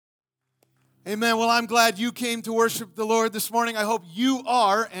Amen. Well, I'm glad you came to worship the Lord this morning. I hope you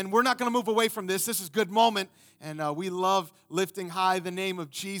are, and we're not going to move away from this. This is a good moment, and we love lifting high the name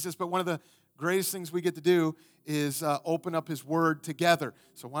of Jesus, but one of the greatest things we get to do is open up His Word together.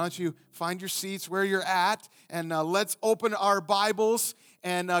 So why don't you find your seats where you're at, and let's open our Bibles,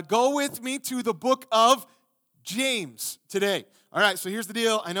 and go with me to the book of James today. All right, so here's the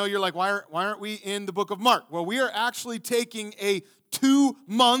deal. I know you're like, why aren't we in the book of Mark? Well, we are actually taking a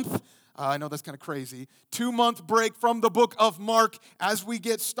 2-month I know that's kind of crazy. 2-month break from the book of Mark as we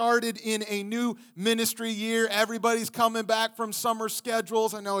get started in a new ministry year. Everybody's coming back from summer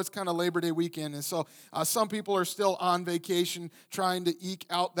schedules. I know it's kind of Labor Day weekend, and so some people are still on vacation trying to eke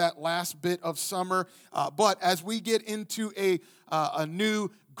out that last bit of summer. But as we get into a new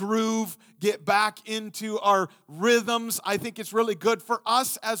groove, get back into our rhythms, I think it's really good for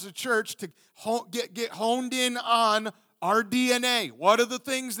us as a church to get honed in on our DNA. What are the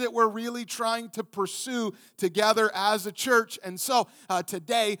things that we're really trying to pursue together as a church? And so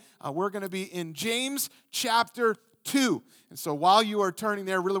today we're going to be in James chapter 2. And so while you are turning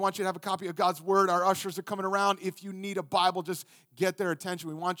there, I really want you to have a copy of God's Word. Our ushers are coming around. If you need a Bible, just get their attention.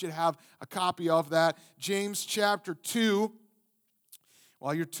 We want you to have a copy of that. James chapter 2.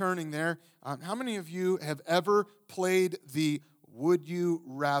 While you're turning there, how many of you have ever played the Would You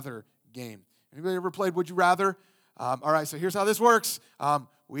Rather game? Anybody ever played Would You Rather? All right, so here's how this works.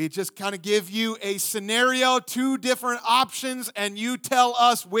 We just kind of give you a scenario, 2 different options, and you tell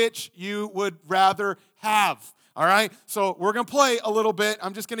us which you would rather have. All right, so we're going to play a little bit.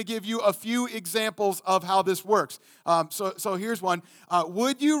 I'm just going to give you a few examples of how this works. So here's one.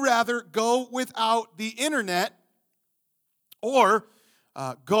 Would you rather go without the internet or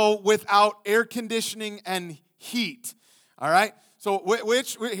go without air conditioning and heat? All right. So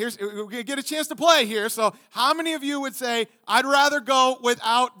here's we're going to get a chance to play here. So how many of you would say, I'd rather go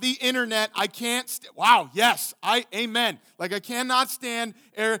without the internet? I can't, wow, yes, amen. Like I cannot stand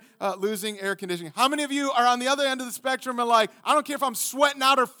losing air conditioning. How many of you are on the other end of the spectrum and like, I don't care if I'm sweating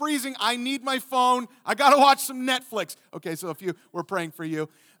out or freezing, I need my phone, I got to watch some Netflix. Okay, so if you, we're praying for you.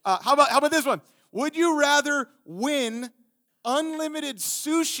 How about this one? Would you rather win unlimited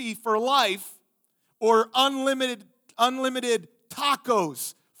sushi for life or unlimited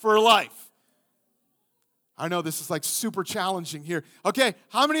tacos for life? I know this is like super challenging here. Okay,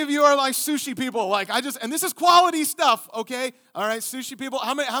 how many of you are like sushi people? Like and this is quality stuff, okay? All right, sushi people.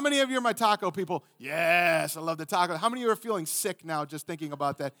 How many of you are my taco people? Yes, I love the taco. How many of you are feeling sick now just thinking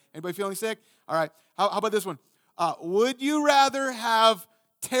about that? Anybody feeling sick? All right, how about this one? Would you rather have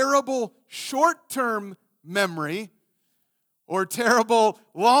terrible short-term memory or terrible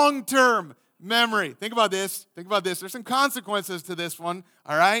long-term memory? Think about this. There's some consequences to this one,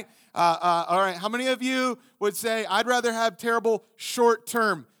 all right? All right, how many of you would say, I'd rather have terrible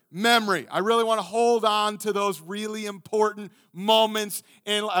short-term memory? I really want to hold on to those really important moments.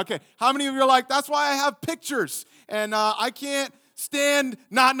 Okay, how many of you are like, that's why I have pictures, and I can't stand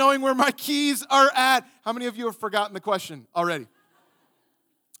not knowing where my keys are at? How many of you have forgotten the question already?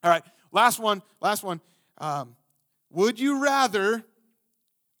 All right, last one. Would you rather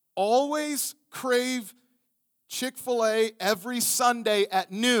always crave Chick-fil-A every Sunday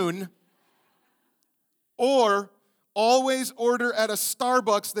at noon or always order at a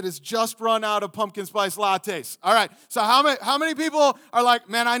Starbucks that has just run out of pumpkin spice lattes? All right, so how many people are like,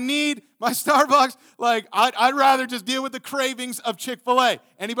 man, I need my Starbucks? Like, I'd rather just deal with the cravings of Chick-fil-A.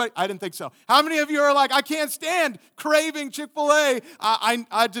 Anybody? I didn't think so. How many of you are like, I can't stand craving Chick-fil-A.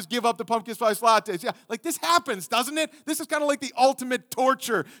 I just give up the pumpkin spice lattes. Yeah, like this happens, doesn't it? This is kind of like the ultimate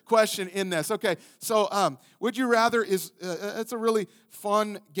torture question in this. Okay, so would you rather it's a really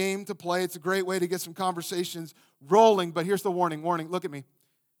fun game to play. It's a great way to get some conversations rolling, but here's the warning. Look at me.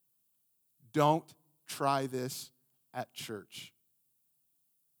 Don't try this at church.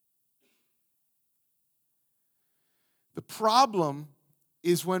 The problem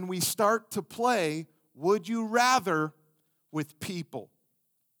is when we start to play Would You Rather with people,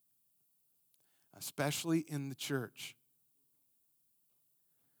 especially in the church.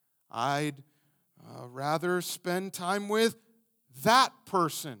 I'd rather spend time with that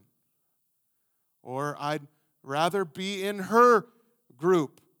person, or I'd rather be in her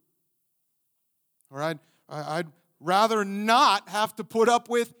group, or I'd rather not have to put up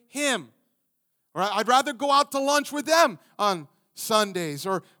with him, or I'd rather go out to lunch with them on Sundays,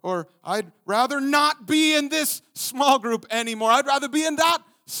 or I'd rather not be in this small group anymore. I'd rather be in that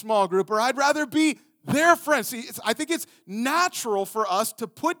small group, or I'd rather be their friends. See, I think it's natural for us to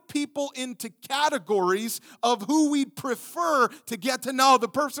put people into categories of who we'd prefer to get to know, the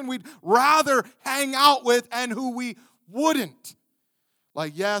person we'd rather hang out with and who we wouldn't.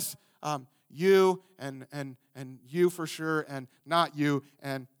 Like, yes, you and you for sure, and not you,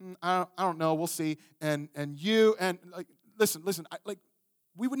 and I don't know, we'll see, and you, and like, listen,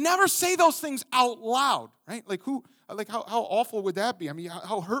 we would never say those things out loud, right? How awful would that be? I mean,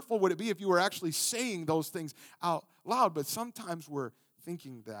 how hurtful would it be if you were actually saying those things out loud? But sometimes we're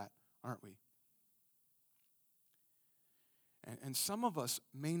thinking that, aren't we? And some of us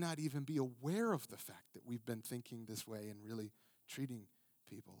may not even be aware of the fact that we've been thinking this way and really treating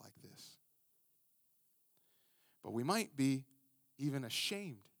people like this. But we might be even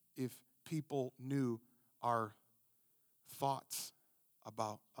ashamed if people knew our thoughts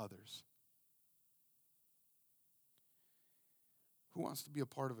about others. Who wants to be a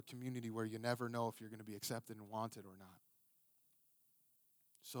part of a community where you never know if you're going to be accepted and wanted or not?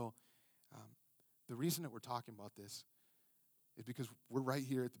 So the reason that we're talking about this is because we're right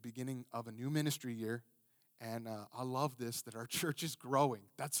here at the beginning of a new ministry year, and I love this, that our church is growing.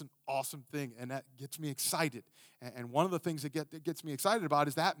 That's an awesome thing, and that gets me excited. And one of the things that gets me excited about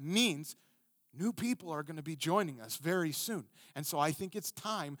is that means new people are going to be joining us very soon. And so I think it's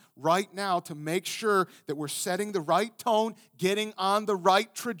time right now to make sure that we're setting the right tone, getting on the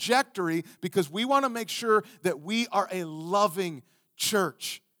right trajectory, because we want to make sure that we are a loving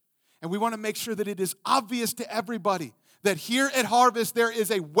church. And we want to make sure that it is obvious to everybody that here at Harvest there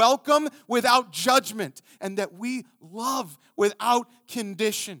is a welcome without judgment, and that we love without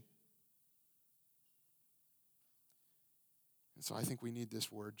condition. And so I think we need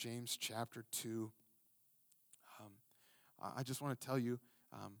this word, James chapter 2. I just want to tell you,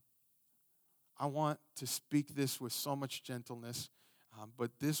 I want to speak this with so much gentleness,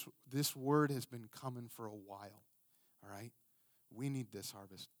 but this word has been coming for a while, all right? We need this,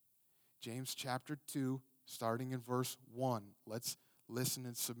 Harvest. James chapter 2, starting in verse 1. Let's listen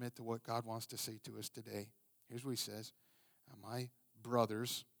and submit to what God wants to say to us today. Here's what he says. My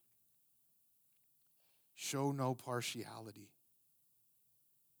brothers, show no partiality.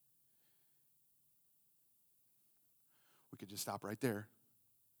 We could just stop right there.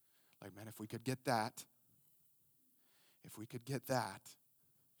 Like, man, if we could get that.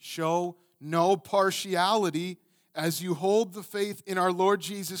 Show no partiality as you hold the faith in our Lord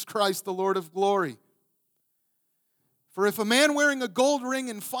Jesus Christ, the Lord of glory. For if a man wearing a gold ring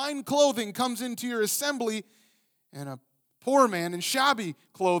and fine clothing comes into your assembly, and a poor man in shabby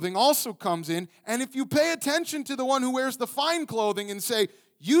clothing also comes in, and if you pay attention to the one who wears the fine clothing and say,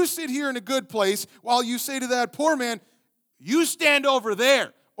 you sit here in a good place, while you say to that poor man, you stand over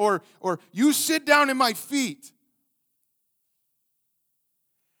there, or you sit down at my feet.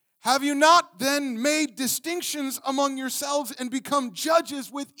 Have you not then made distinctions among yourselves and become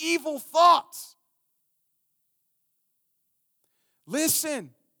judges with evil thoughts?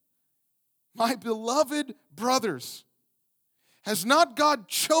 Listen, my beloved brothers, has not God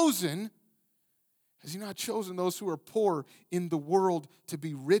chosen, has he not chosen those who are poor in the world to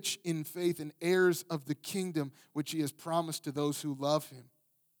be rich in faith and heirs of the kingdom which he has promised to those who love him?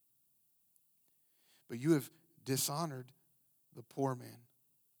 But you have dishonored the poor man.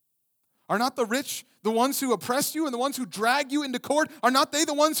 Are not the rich the ones who oppress you and the ones who drag you into court? Are not they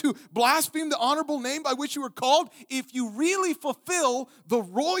the ones who blaspheme the honorable name by which you were called? If you really fulfill the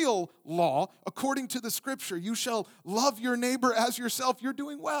royal law according to the scripture, you shall love your neighbor as yourself, you're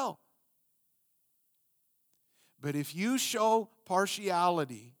doing well. But if you show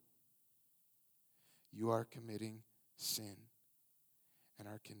partiality, you are committing sin and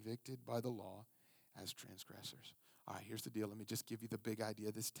are convicted by the law as transgressors. All right, here's the deal. Let me just give you the big idea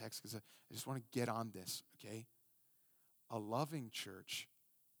of this text, because I just want to get on this, okay? A loving church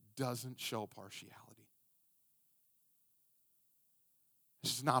doesn't show partiality.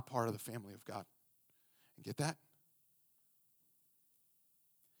 This is not part of the family of God. And get that?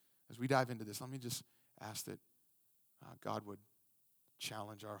 As we dive into this, let me just ask that God would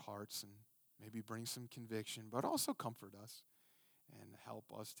challenge our hearts and maybe bring some conviction, but also comfort us and help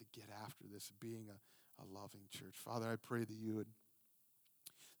us to get after this, being a loving church. Father, I pray that you would,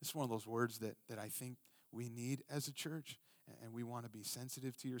 this is one of those words that I think we need as a church, and we want to be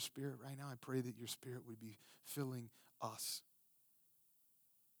sensitive to your spirit right now. I pray that your spirit would be filling us.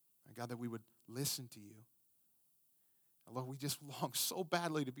 And God, that we would listen to you. And Lord, we just long so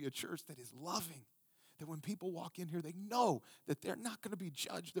badly to be a church that is loving, that when people walk in here, they know that they're not going to be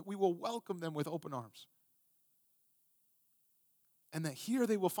judged, that we will welcome them with open arms. And that here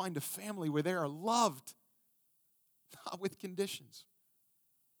they will find a family where they are loved, not with conditions.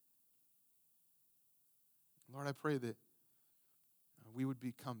 Lord, I pray that we would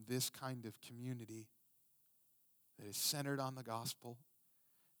become this kind of community that is centered on the gospel,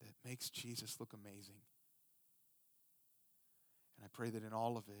 that makes Jesus look amazing. And I pray that in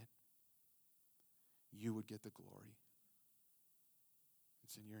all of it, you would get the glory.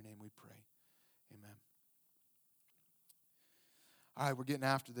 It's in your name we pray. Amen. All right, we're getting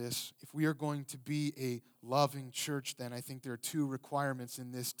after this. If we are going to be a loving church, then I think there are two requirements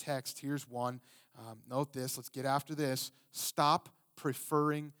in this text. Here's one. Note this. Let's get after this. Stop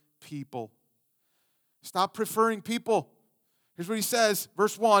preferring people. Stop preferring people. Here's what he says,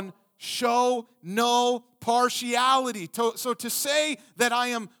 verse 1. Show no partiality. So to say that I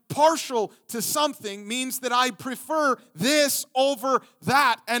am partial to something means that I prefer this over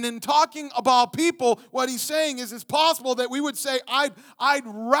that. And in talking about people, what he's saying is it's possible that we would say, I'd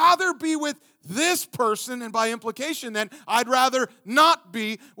rather be with this person, and by implication then, I'd rather not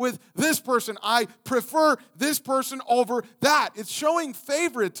be with this person. I prefer this person over that. It's showing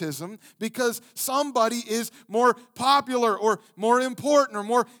favoritism because somebody is more popular or more important or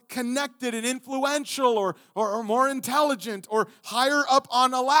more connected and influential or more intelligent or higher up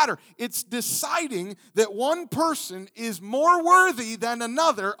on a ladder. It's deciding that one person is more worthy than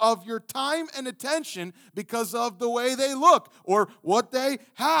another of your time and attention because of the way they look or what they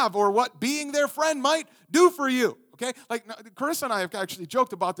have or what being their friend might do for you. Okay? Like, Carissa and I have actually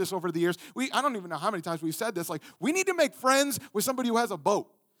joked about this over the years. I don't even know how many times we've said this. Like, we need to make friends with somebody who has a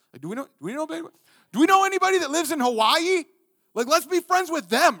boat. Like, do we know anybody that lives in Hawaii? Like, let's be friends with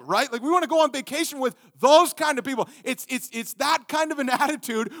them, right? Like, we want to go on vacation with those kind of people. It's that kind of an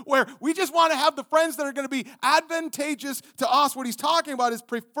attitude where we just want to have the friends that are going to be advantageous to us. What he's talking about is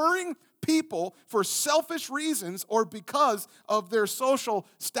preferring people for selfish reasons or because of their social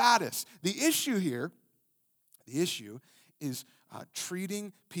status. The issue is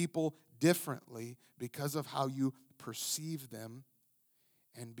treating people differently because of how you perceive them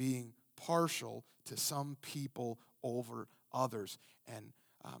and being partial to some people over others. And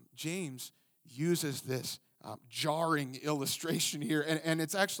James uses this jarring illustration here, and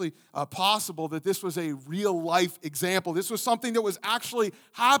it's actually possible that this was a real-life example. This was something that was actually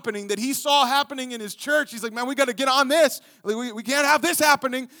happening, that he saw happening in his church. He's like, man, we got to get on this. We can't have this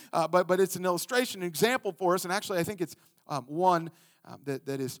happening. But it's an illustration, an example for us, and actually I think it's one that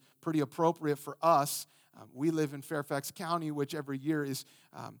is pretty appropriate for us. We live in Fairfax County, which every year is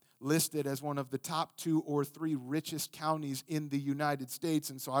listed as one of the top 2 or 3 richest counties in the United States.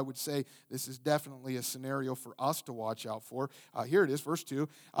 And so I would say this is definitely a scenario for us to watch out for. Here it is, verse 2.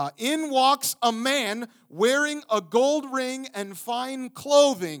 In walks a man wearing a gold ring and fine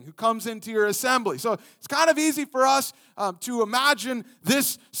clothing who comes into your assembly. So it's kind of easy for us to imagine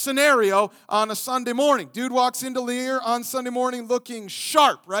this scenario on a Sunday morning. Dude walks into here on Sunday morning looking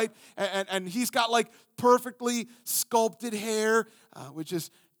sharp, right? And he's got like perfectly sculpted hair, which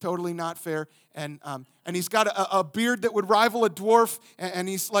is totally not fair. And he's got a beard that would rival a dwarf. And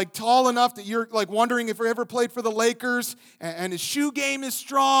he's like tall enough that you're like wondering if he ever played for the Lakers. And his shoe game is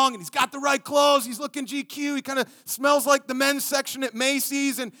strong. And he's got the right clothes. He's looking GQ. He kind of smells like the men's section at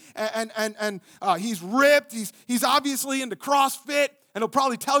Macy's. And he's ripped. He's obviously into CrossFit. And he'll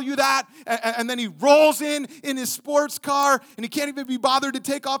probably tell you that. And then he rolls in his sports car, and he can't even be bothered to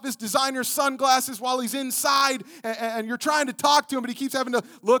take off his designer sunglasses while he's inside. And you're trying to talk to him, but he keeps having to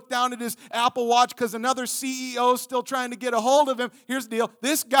look down at his Apple Watch because another CEO is still trying to get a hold of him. Here's the deal.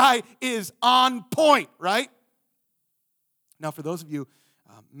 This guy is on point, right? Now, for those of you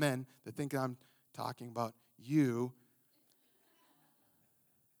men that think I'm talking about you,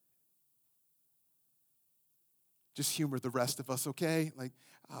 just humor the rest of us, okay? Like,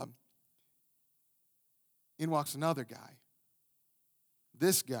 in walks another guy.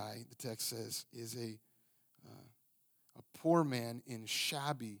 This guy, the text says, is a poor man in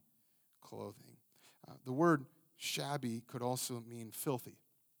shabby clothing. The word shabby could also mean filthy.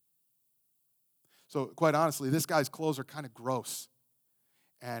 So, quite honestly, this guy's clothes are kind of gross.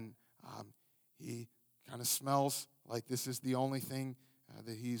 And he kind of smells like this is the only thing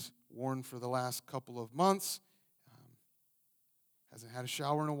that he's worn for the last couple of months. Hasn't had a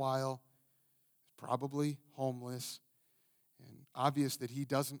shower in a while, probably homeless, and obvious that he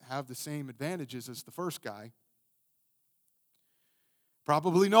doesn't have the same advantages as the first guy.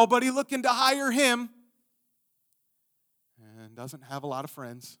 Probably nobody looking to hire him, and doesn't have a lot of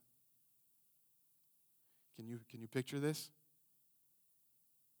friends. Can you picture this?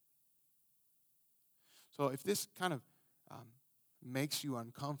 So if this kind of makes you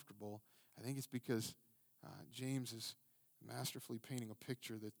uncomfortable, I think it's because James is masterfully painting a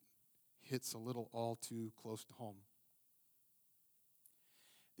picture that hits a little all too close to home.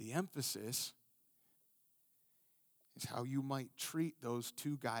 The emphasis is how you might treat those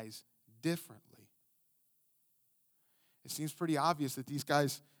two guys differently. It seems pretty obvious that these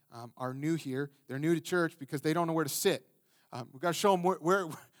guys are new here. They're new to church because they don't know where to sit. We've got to show them where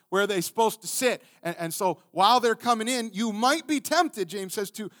where they're supposed to sit. And so while they're coming in, you might be tempted, James says,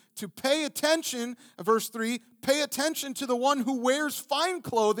 to pay attention, verse 3, pay attention to the one who wears fine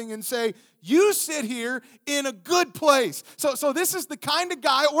clothing and say, you sit here in a good place. So this is the kind of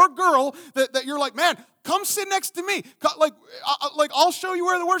guy or girl that you're like, man, come sit next to me. Like I'll show you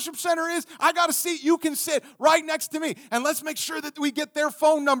where the worship center is. I got a seat. You can sit right next to me. And let's make sure that we get their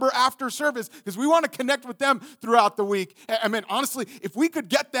phone number after service because we want to connect with them throughout the week. I mean, honestly, if we could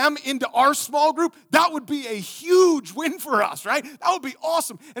get them into our small group, that would be a huge win for us, right? That would be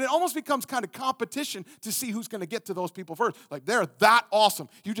awesome. And it almost becomes kind of competition to see who's going to get to those people first. Like, they're that awesome.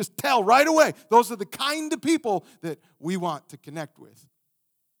 You just tell right away. Those are the kind of people that we want to connect with.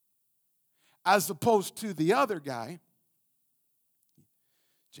 As opposed to the other guy,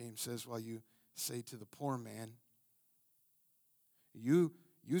 James says, well, you say to the poor man, you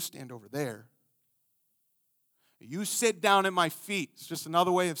stand over there. You sit down at my feet. It's just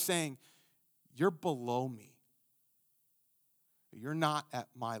another way of saying, you're below me. You're not at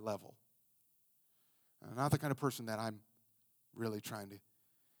my level. I'm not the kind of person that I'm really trying to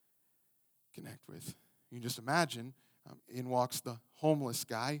connect with. You can just imagine, in walks the homeless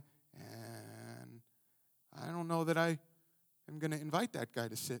guy, and I don't know that I am going to invite that guy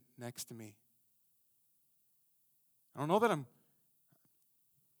to sit next to me. I don't know that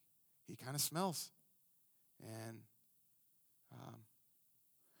he kind of smells. And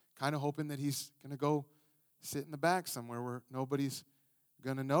kind of hoping that he's going to go sit in the back somewhere where nobody's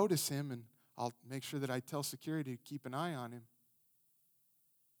going to notice him, and I'll make sure that I tell security to keep an eye on him.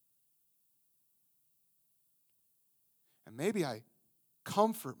 And maybe I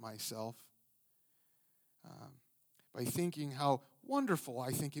comfort myself by thinking how wonderful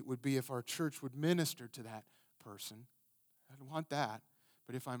I think it would be if our church would minister to that person. I don't want that.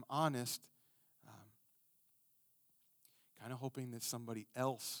 But if I'm honest, kind of hoping that somebody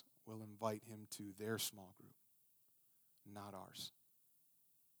else will invite him to their small group, not ours.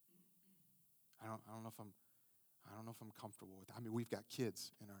 I don't know if I'm comfortable with that. I mean, we've got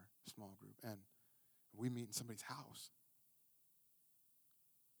kids in our small group, and we meet in somebody's house.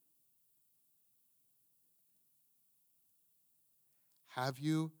 Have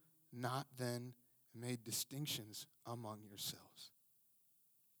you not then made distinctions among yourselves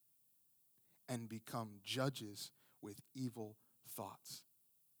and become judges with evil thoughts?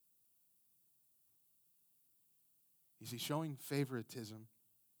 You see, showing favoritism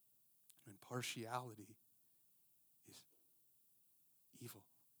and partiality is evil.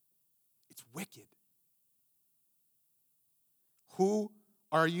 It's wicked. Who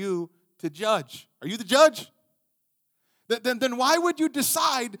are you to judge? Are you the judge? Then why would you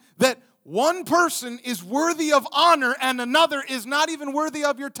decide that one person is worthy of honor and another is not even worthy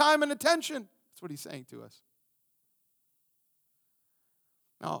of your time and attention? That's what he's saying to us.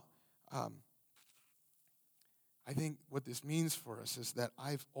 Now, I think what this means for us is that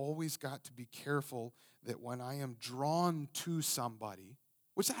I've always got to be careful that when I am drawn to somebody,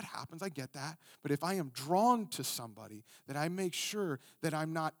 which that happens, I get that, but if I am drawn to somebody, that I make sure that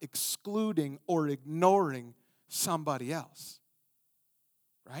I'm not excluding or ignoring somebody else,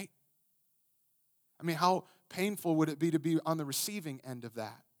 right? I mean, how painful would it be to be on the receiving end of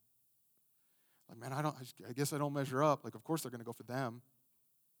that? Like, man, I guess I don't measure up. Like, of course they're going to go for them.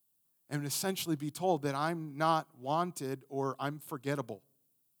 And essentially be told that I'm not wanted or I'm forgettable.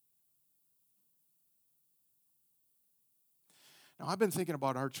 Now, I've been thinking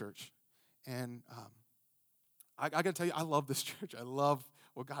about our church, and I got to tell you, I love this church. I love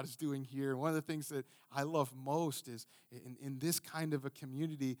what God is doing here. One of the things that I love most is in this kind of a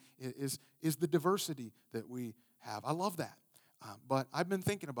community is the diversity that we have. I love that. But I've been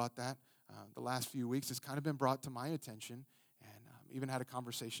thinking about that the last few weeks. It's kind of been brought to my attention, and even had a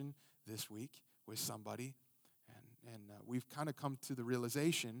conversation this week with somebody, and we've kind of come to the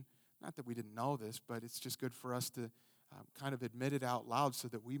realization, not that we didn't know this, but it's just good for us to kind of admit it out loud so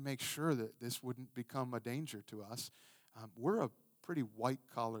that we make sure that this wouldn't become a danger to us. We're a pretty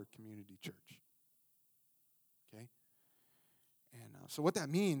white-collar community church, okay? And so what that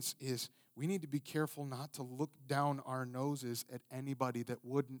means is we need to be careful not to look down our noses at anybody that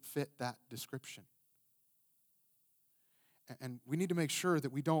wouldn't fit that description. And we need to make sure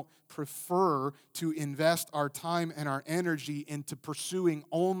that we don't prefer to invest our time and our energy into pursuing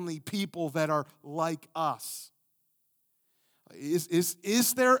only people that are like us.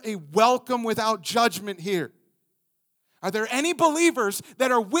 Is there a welcome without judgment here? Are there any believers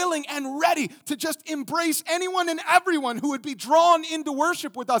that are willing and ready to just embrace anyone and everyone who would be drawn into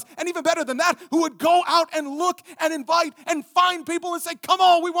worship with us? And even better than that, who would go out and look and invite and find people and say, come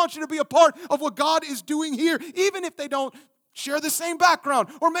on, we want you to be a part of what God is doing here, even if they don't share the same background,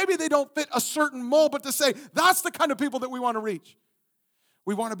 or maybe they don't fit a certain mold, but to say, that's the kind of people that we want to reach.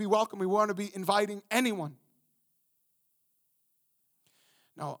 We want to be welcome. We want to be inviting anyone.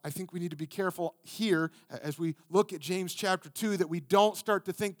 Now, I think we need to be careful here as we look at James chapter 2 that we don't start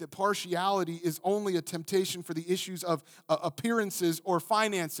to think that partiality is only a temptation for the issues of appearances or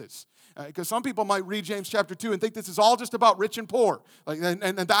finances. Because some people might read James chapter 2 and think this is all just about rich and poor.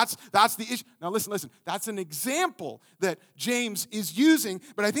 And that's the issue. Now listen. That's an example that James is using,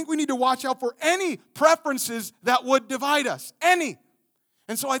 but I think we need to watch out for any preferences that would divide us. Any.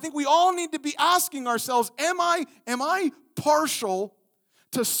 And so I think we all need to be asking ourselves, am I partial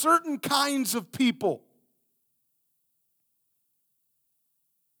to certain kinds of people?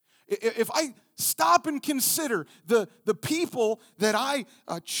 If I stop and consider the people that I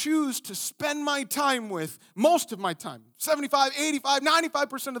choose to spend my time with, most of my time, 75, 85,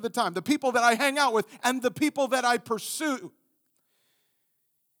 95% of the time, the people that I hang out with and the people that I pursue,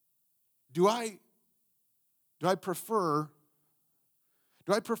 do I prefer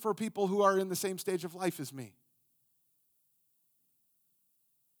people who are in the same stage of life as me?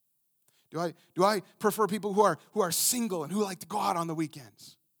 Do I prefer people who are single and who like to go out on the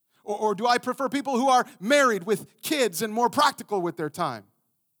weekends? Or do I prefer people who are married with kids and more practical with their time?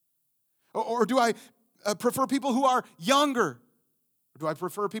 Or do I prefer people who are younger? Or do I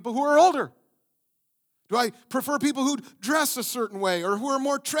prefer people who are older? Do I prefer people who dress a certain way or who are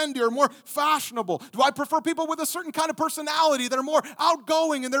more trendy or more fashionable? Do I prefer people with a certain kind of personality that are more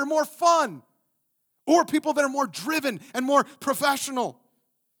outgoing and that are more fun? Or people that are more driven and more professional?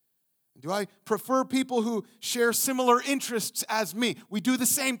 Do I prefer people who share similar interests as me? We do the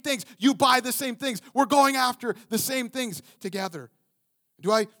same things. You buy the same things. We're going after the same things together.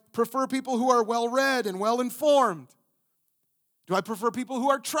 Do I prefer people who are well-read and well-informed? Do I prefer people who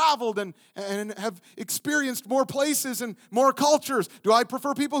are traveled and have experienced more places and more cultures? Do I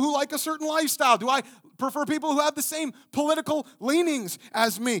prefer people who like a certain lifestyle? Do I prefer people who have the same political leanings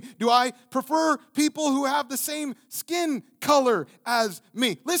as me? Do I prefer people who have the same skin color as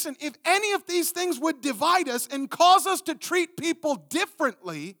me? Listen, if any of these things would divide us and cause us to treat people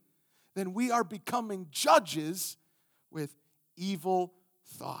differently, then we are becoming judges with evil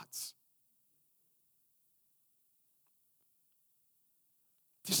thoughts.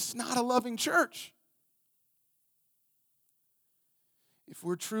 This is not a loving church. If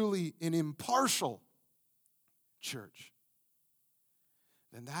we're truly an impartial church,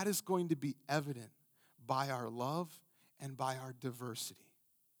 then that is going to be evident by our love and by our diversity.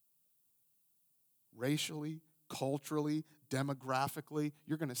 Racially, culturally, demographically,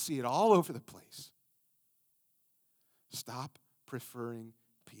 you're going to see it all over the place. Stop preferring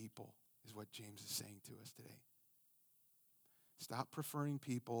people, is what James is saying to us today. Stop preferring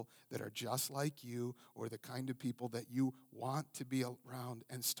people that are just like you or the kind of people that you want to be around,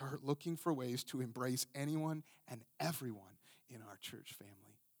 and start looking for ways to embrace anyone and everyone in our church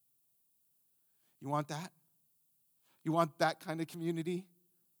family. You want that? You want that kind of community?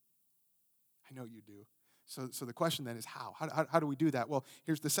 I know you do. So the question then is how? How do we do that? Well,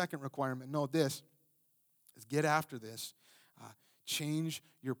 here's the second requirement. Know this, is get after this. Change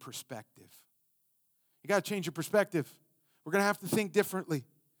your perspective. You got to change your perspective. We're going to have to think differently.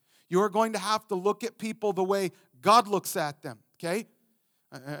 You're going to have to look at people the way God looks at them, okay?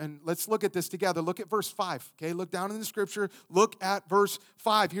 And let's look at this together. Look at verse 5, okay? Look down in the scripture. Look at verse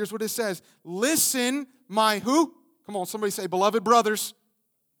 5. Here's what it says. Listen, my who? Come on, somebody say, beloved brothers.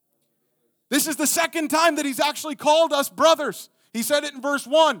 This is the second time that he's actually called us brothers. He said it in verse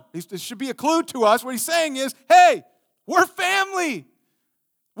 1. This should be a clue to us. What he's saying is, hey, we're family.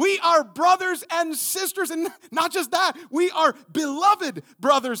 We are brothers and sisters, and not just that, we are beloved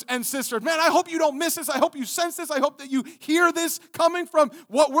brothers and sisters. Man, I hope you don't miss this. I hope you sense this. I hope that you hear this coming from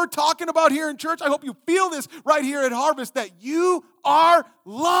what we're talking about here in church. I hope you feel this right here at Harvest, that you are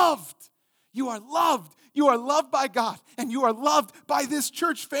loved. You are loved. You are loved by God, and you are loved by this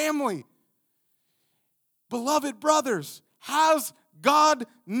church family. Beloved brothers, has God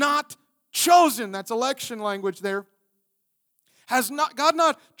not chosen? That's election language there. Has God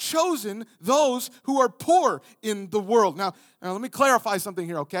not chosen those who are poor in the world? Now, let me clarify something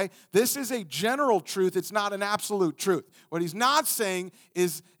here, okay? This is a general truth. It's not an absolute truth. What he's not saying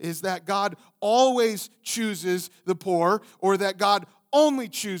is that God always chooses the poor, or that God only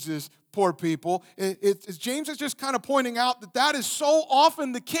chooses poor people. James is just kind of pointing out that is so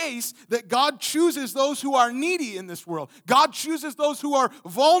often the case, that God chooses those who are needy in this world. God chooses those who are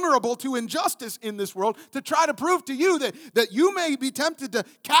vulnerable to injustice in this world, to try to prove to you that you may be tempted to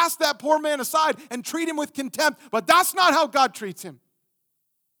cast that poor man aside and treat him with contempt, but that's not how God treats him.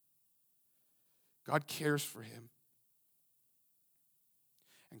 God cares for him.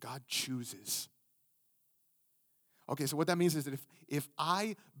 God chooses. Okay, so what that means is that if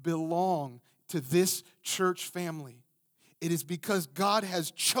I belong to this church family, it is because God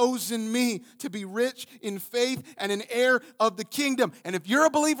has chosen me to be rich in faith and an heir of the kingdom. And if you're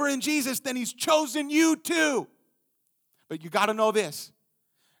a believer in Jesus, then He's chosen you too. But you got to know this.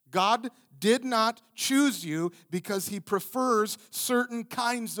 God did not choose you because He prefers certain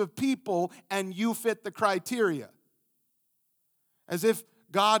kinds of people and you fit the criteria. As if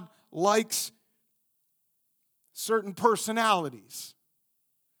God likes certain personalities,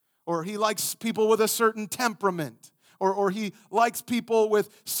 or He likes people with a certain temperament, or He likes people with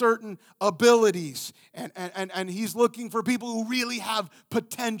certain abilities, and He's looking for people who really have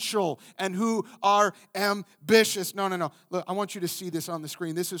potential and who are ambitious. No. Look, I want you to see this on the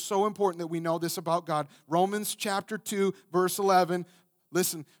screen. This is so important that we know this about God. Romans chapter 2, verse 11.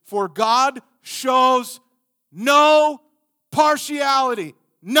 Listen, for God shows no partiality.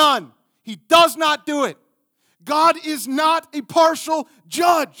 None. He does not do it. God is not a partial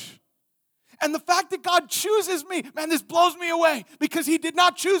judge. And the fact that God chooses me, man, this blows me away, because He did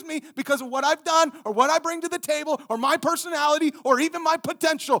not choose me because of what I've done or what I bring to the table or my personality or even my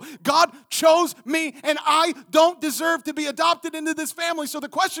potential. God chose me, and I don't deserve to be adopted into this family. So the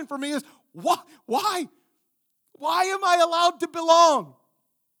question for me is, why? Why am I allowed to belong?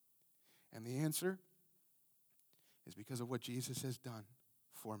 And the answer is because of what Jesus has done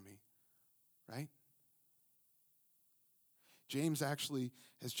for me, right? James actually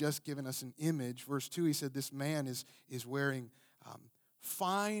has just given us an image. Verse 2, he said this man is wearing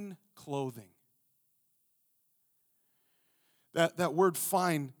fine clothing. That word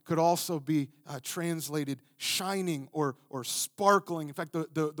fine could also be translated shining or sparkling. In fact,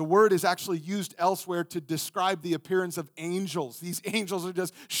 the word is actually used elsewhere to describe the appearance of angels. These angels are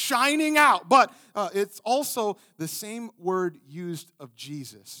just shining out. But it's also the same word used of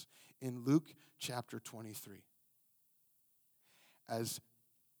Jesus in Luke chapter 23. As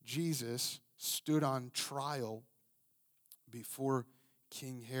Jesus stood on trial before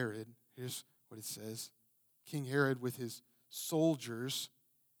King Herod, here's what it says. King Herod, with his soldiers,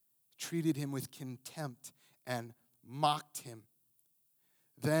 treated him with contempt and mocked him.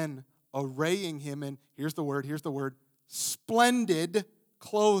 Then, arraying him in, here's the word, splendid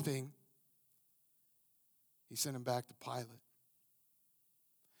clothing, he sent him back to Pilate.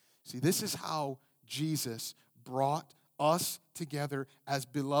 See, this is how Jesus brought us together as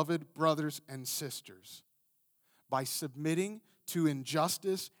beloved brothers and sisters, by submitting to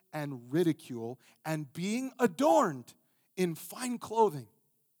injustice and ridicule and being adorned in fine clothing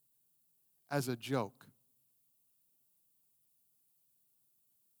as a joke.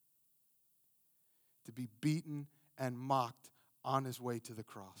 To be beaten and mocked on His way to the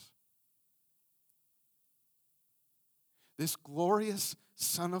cross. This glorious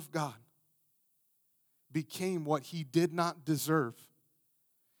Son of God became what He did not deserve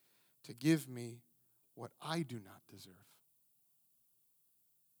to give me what I do not deserve.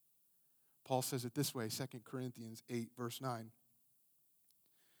 Paul says it this way, 2 Corinthians 8, verse 9.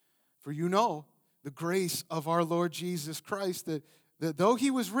 For you know the grace of our Lord Jesus Christ, that though He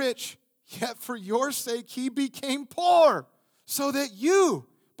was rich, yet for your sake He became poor, so that you,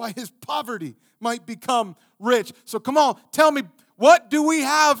 by His poverty, might become rich. So come on, tell me, what do we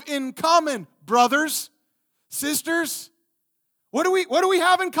have in common, brothers? Sisters, what do we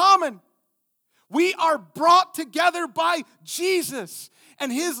have in common? We are brought together by Jesus, and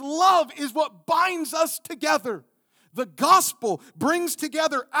His love is what binds us together. The gospel brings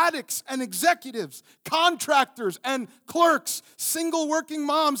together addicts and executives, contractors and clerks, single working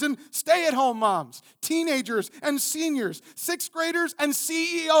moms and stay-at-home moms, teenagers and seniors, sixth graders and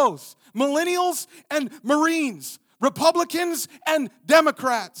CEOs, millennials and Marines, Republicans and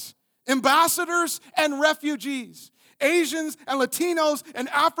Democrats, ambassadors and refugees, Asians and Latinos and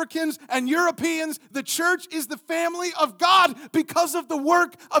Africans and Europeans. The church is the family of God because of the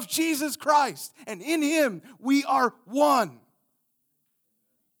work of Jesus Christ. And in Him, we are one.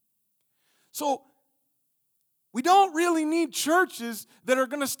 So, we don't really need churches that are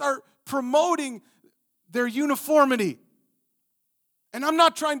going to start promoting their uniformity. And I'm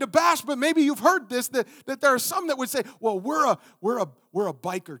not trying to bash, but maybe you've heard this, that there are some that would say, well, we're a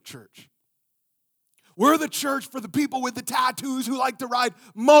biker church. We're the church for the people with the tattoos who like to ride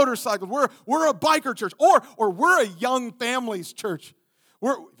motorcycles. We're a biker church. Or we're a young families church.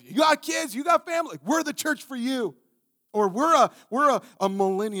 You got kids, you got family. We're the church for you. Or we're a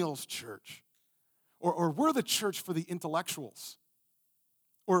millennials church. Or we're the church for the intellectuals.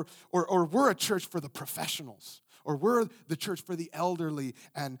 Or we're a church for the professionals. Or we're the church for the elderly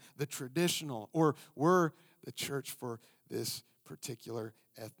and the traditional. Or we're the church for this particular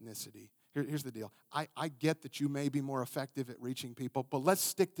ethnicity. Here's the deal. I get that you may be more effective at reaching people, but let's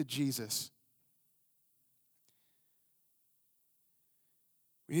stick to Jesus.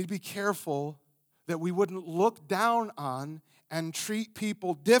 We need to be careful that we wouldn't look down on and treat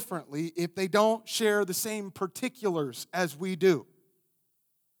people differently if they don't share the same particulars as we do.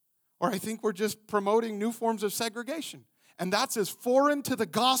 Or I think we're just promoting new forms of segregation. And that's as foreign to the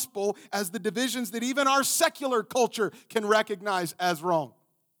gospel as the divisions that even our secular culture can recognize as wrong.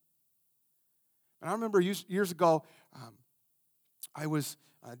 And I remember years ago, I was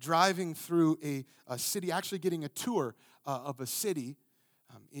driving through a city, actually getting a tour of a city.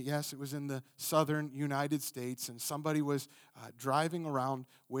 Yes, it was in the southern United States, and somebody was driving around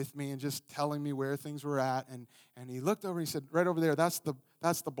with me and just telling me where things were at. And he looked over and he said, right over there, that's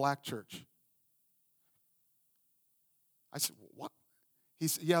the black church. I said, what? He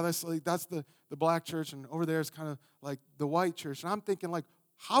said, yeah, that's the black church, and over there is kind of like the white church. And I'm thinking, like,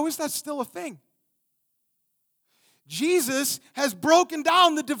 how is that still a thing? Jesus has broken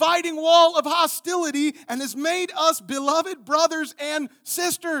down the dividing wall of hostility and has made us beloved brothers and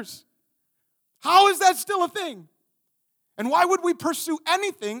sisters. How is that still a thing? And why would we pursue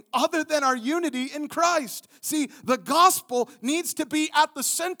anything other than our unity in Christ? See, the gospel needs to be at the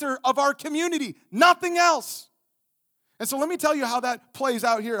center of our community, nothing else. And so let me tell you how that plays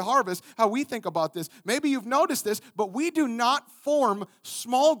out here at Harvest, how we think about this. Maybe you've noticed this, but we do not form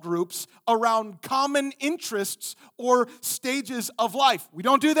small groups around common interests or stages of life. We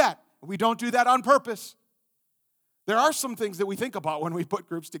don't do that. We don't do that on purpose. There are some things that we think about when we put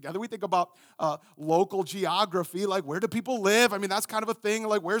groups together. We think about local geography, like where do people live? I mean, that's kind of a thing,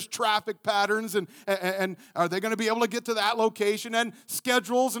 like where's traffic patterns and are they going to be able to get to that location, and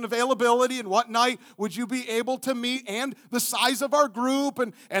schedules and availability and what night would you be able to meet, and the size of our group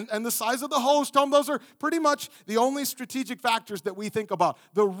and the size of the host home. Those are pretty much the only strategic factors that we think about.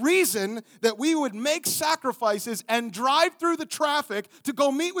 The reason that we would make sacrifices and drive through the traffic to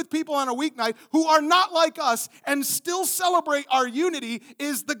go meet with people on a weeknight who are not like us and still celebrate our unity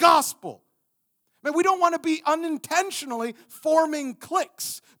is the gospel. Man, we don't want to be unintentionally forming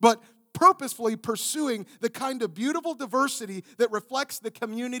cliques, but purposefully pursuing the kind of beautiful diversity that reflects the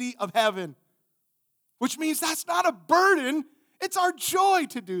community of heaven. Which means that's not a burden, it's our joy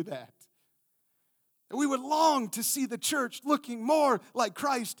to do that. And we would long to see the church looking more like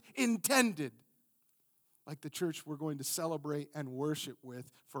Christ intended, like the church we're going to celebrate and worship with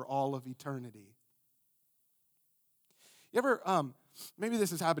for all of eternity. You ever, maybe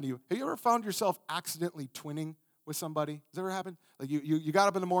this has happened to you. Have you ever found yourself accidentally twinning with somebody? Has that ever happened? Like you got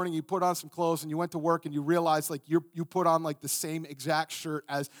up in the morning, you put on some clothes, and you went to work, and you realized like you put on like the same exact shirt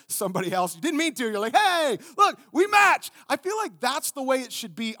as somebody else. You didn't mean to. You're like, hey, look, we match. I feel like that's the way it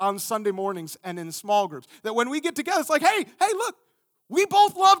should be on Sunday mornings and in small groups. That when we get together, it's like, hey, look, we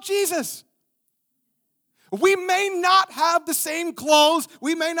both love Jesus. We may not have the same clothes,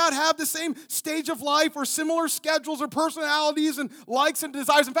 we may not have the same stage of life or similar schedules or personalities and likes and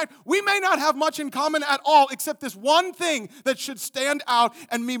desires. In fact, we may not have much in common at all except this one thing that should stand out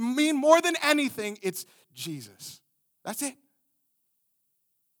and mean more than anything, it's Jesus. That's it.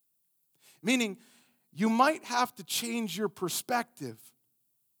 Meaning, you might have to change your perspective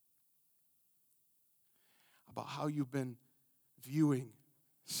about how you've been viewing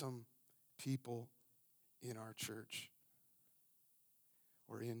some people in our church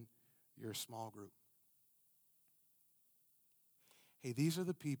or in your small group. Hey, these are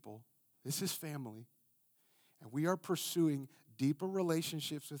the people, this is family, and we are pursuing deeper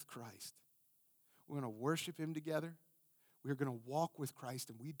relationships with Christ. We're going to worship Him together. We're going to walk with Christ,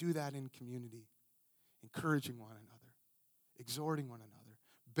 and we do that in community, encouraging one another, exhorting one another,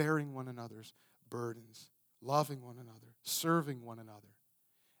 bearing one another's burdens, loving one another, serving one another.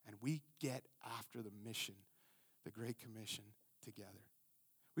 And we get after the mission, the Great Commission, together.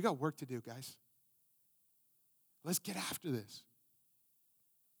 We got work to do, guys. Let's get after this.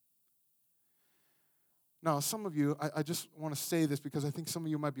 Now, some of you, I just want to say this because I think some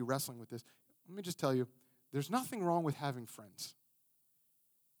of you might be wrestling with this. Let me just tell you, there's nothing wrong with having friends.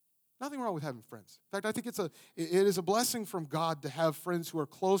 Nothing wrong with having friends. In fact, I think it is a blessing from God to have friends who are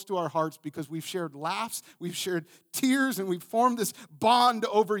close to our hearts because we've shared laughs, we've shared tears, and we've formed this bond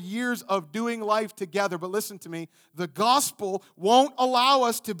over years of doing life together. But listen to me, the gospel won't allow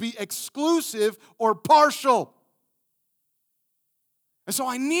us to be exclusive or partial. And so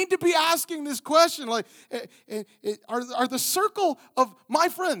I need to be asking this question, like, are the circle of my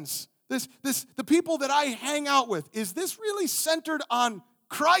friends, the people that I hang out with, is this really centered on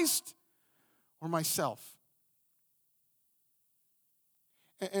Christ or myself?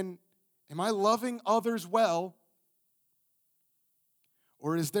 And am I loving others well,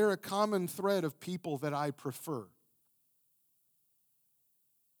 Or is there a common thread of people that I prefer?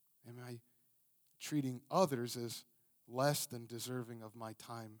 Am I treating others as less than deserving of my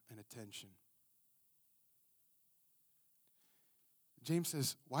time and attention? James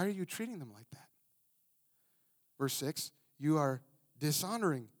says, why are you treating them like that? Verse 6, you are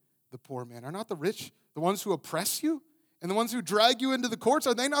dishonoring the poor man. Are not the rich the ones who oppress you? And the ones who drag you into the courts,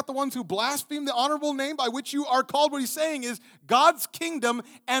 are they not the ones who blaspheme the honorable name by which you are called? What he's saying is God's kingdom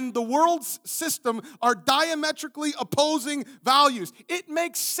and the world's system are diametrically opposing values. It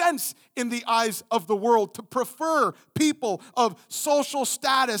makes sense in the eyes of the world to prefer people of social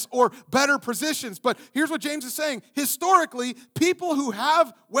status or better positions. But here's what James is saying. Historically, people who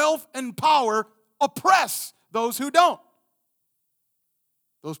have wealth and power oppress those who don't.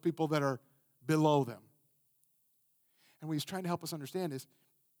 Those people that are below them. And what he's trying to help us understand is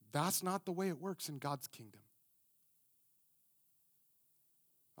that's not the way it works in God's kingdom.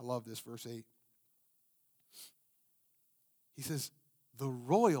 I love this, verse 8. He says, the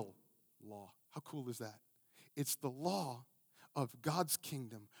royal law. How cool is that? It's the law of God's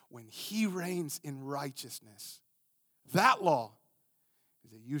kingdom when he reigns in righteousness. That law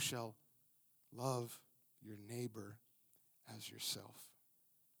is that you shall love your neighbor as yourself.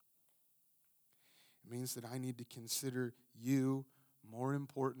 It means that I need to consider you more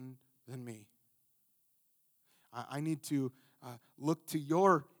important than me. I need to look to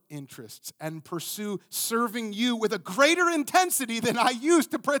your interests and pursue serving you with a greater intensity than I use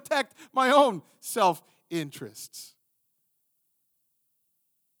to protect my own self-interests.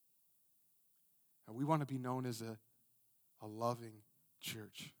 And we want to be known as a loving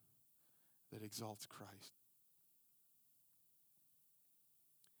church that exalts Christ.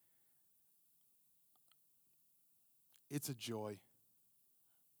 It's a joy.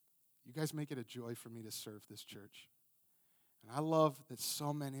 You guys make it a joy for me to serve this church. And I love that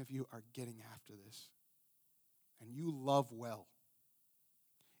so many of you are getting after this. And you love well.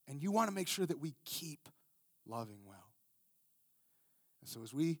 And you want to make sure that we keep loving well. And so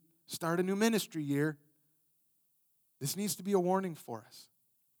as we start a new ministry year, this needs to be a warning for us.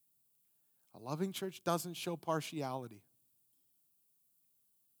 A loving church doesn't show partiality.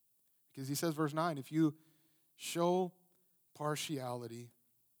 Because he says, verse 9, if you show partiality,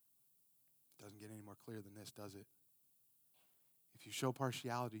 it doesn't get any more clear than this, does it? If you show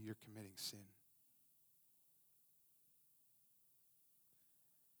partiality, you're committing sin.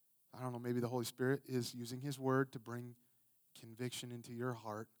 I don't know, maybe the Holy Spirit is using his word to bring conviction into your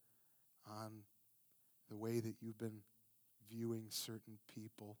heart on the way that you've been viewing certain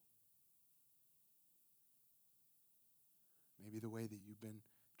people. Maybe the way that you've been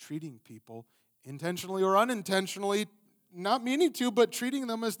treating people, intentionally or unintentionally, not meaning to, but treating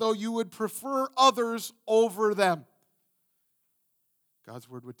them as though you would prefer others over them. God's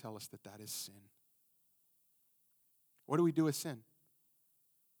word would tell us that that is sin. What do we do with sin?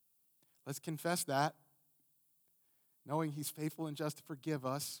 Let's confess that, knowing he's faithful and just to forgive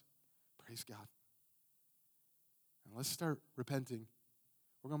us. Praise God. And let's start repenting.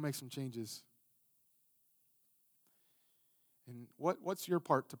 We're going to make some changes. And what's your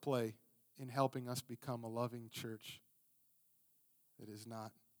part to play in helping us become a loving church that is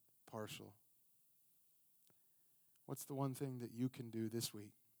not partial? What's the one thing that you can do this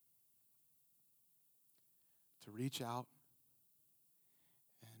week to reach out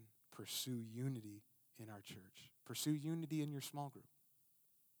and pursue unity in our church? Pursue unity in your small group.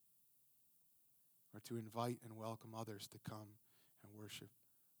 Or to invite and welcome others to come and worship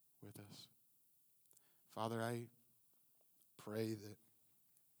with us. Father, I pray that,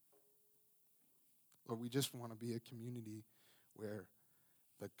 Lord, we just want to be a community where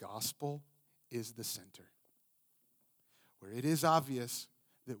the gospel is the center. Where it is obvious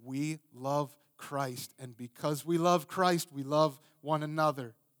that we love Christ, and because we love Christ, we love one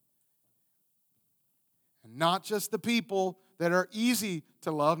another. And not just the people that are easy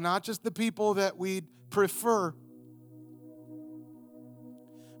to love, not just the people that we'd prefer,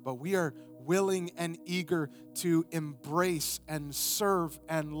 but we are willing and eager to embrace and serve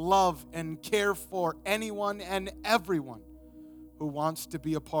and love and care for anyone and everyone who wants to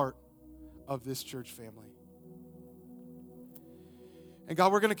be a part of this church family. And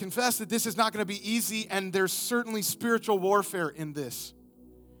God, we're going to confess that this is not going to be easy, and there's certainly spiritual warfare in this.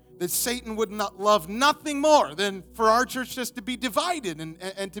 That Satan would not love nothing more than for our church just to be divided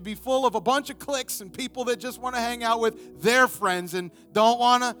and to be full of a bunch of cliques and people that just want to hang out with their friends and don't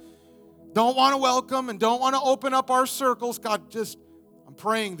want to welcome and don't want to open up our circles. God, I'm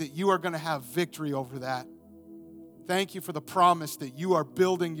praying that you are going to have victory over that. Thank you for the promise that you are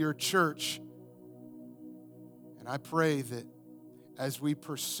building your church. And I pray that as we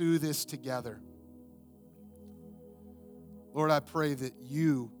pursue this together. Lord, I pray that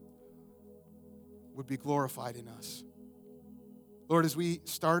you would be glorified in us. Lord, as we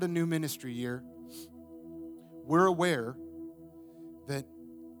start a new ministry year, we're aware that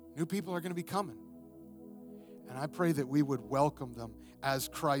new people are going to be coming. And I pray that we would welcome them as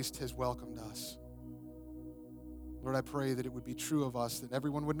Christ has welcomed us. Lord, I pray that it would be true of us, that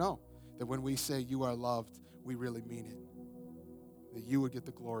everyone would know that when we say you are loved, we really mean it. That you would get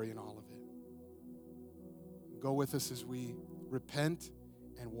the glory in all of it. Go with us as we repent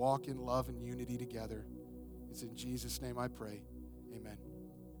and walk in love and unity together. It's in Jesus' name I pray. Amen.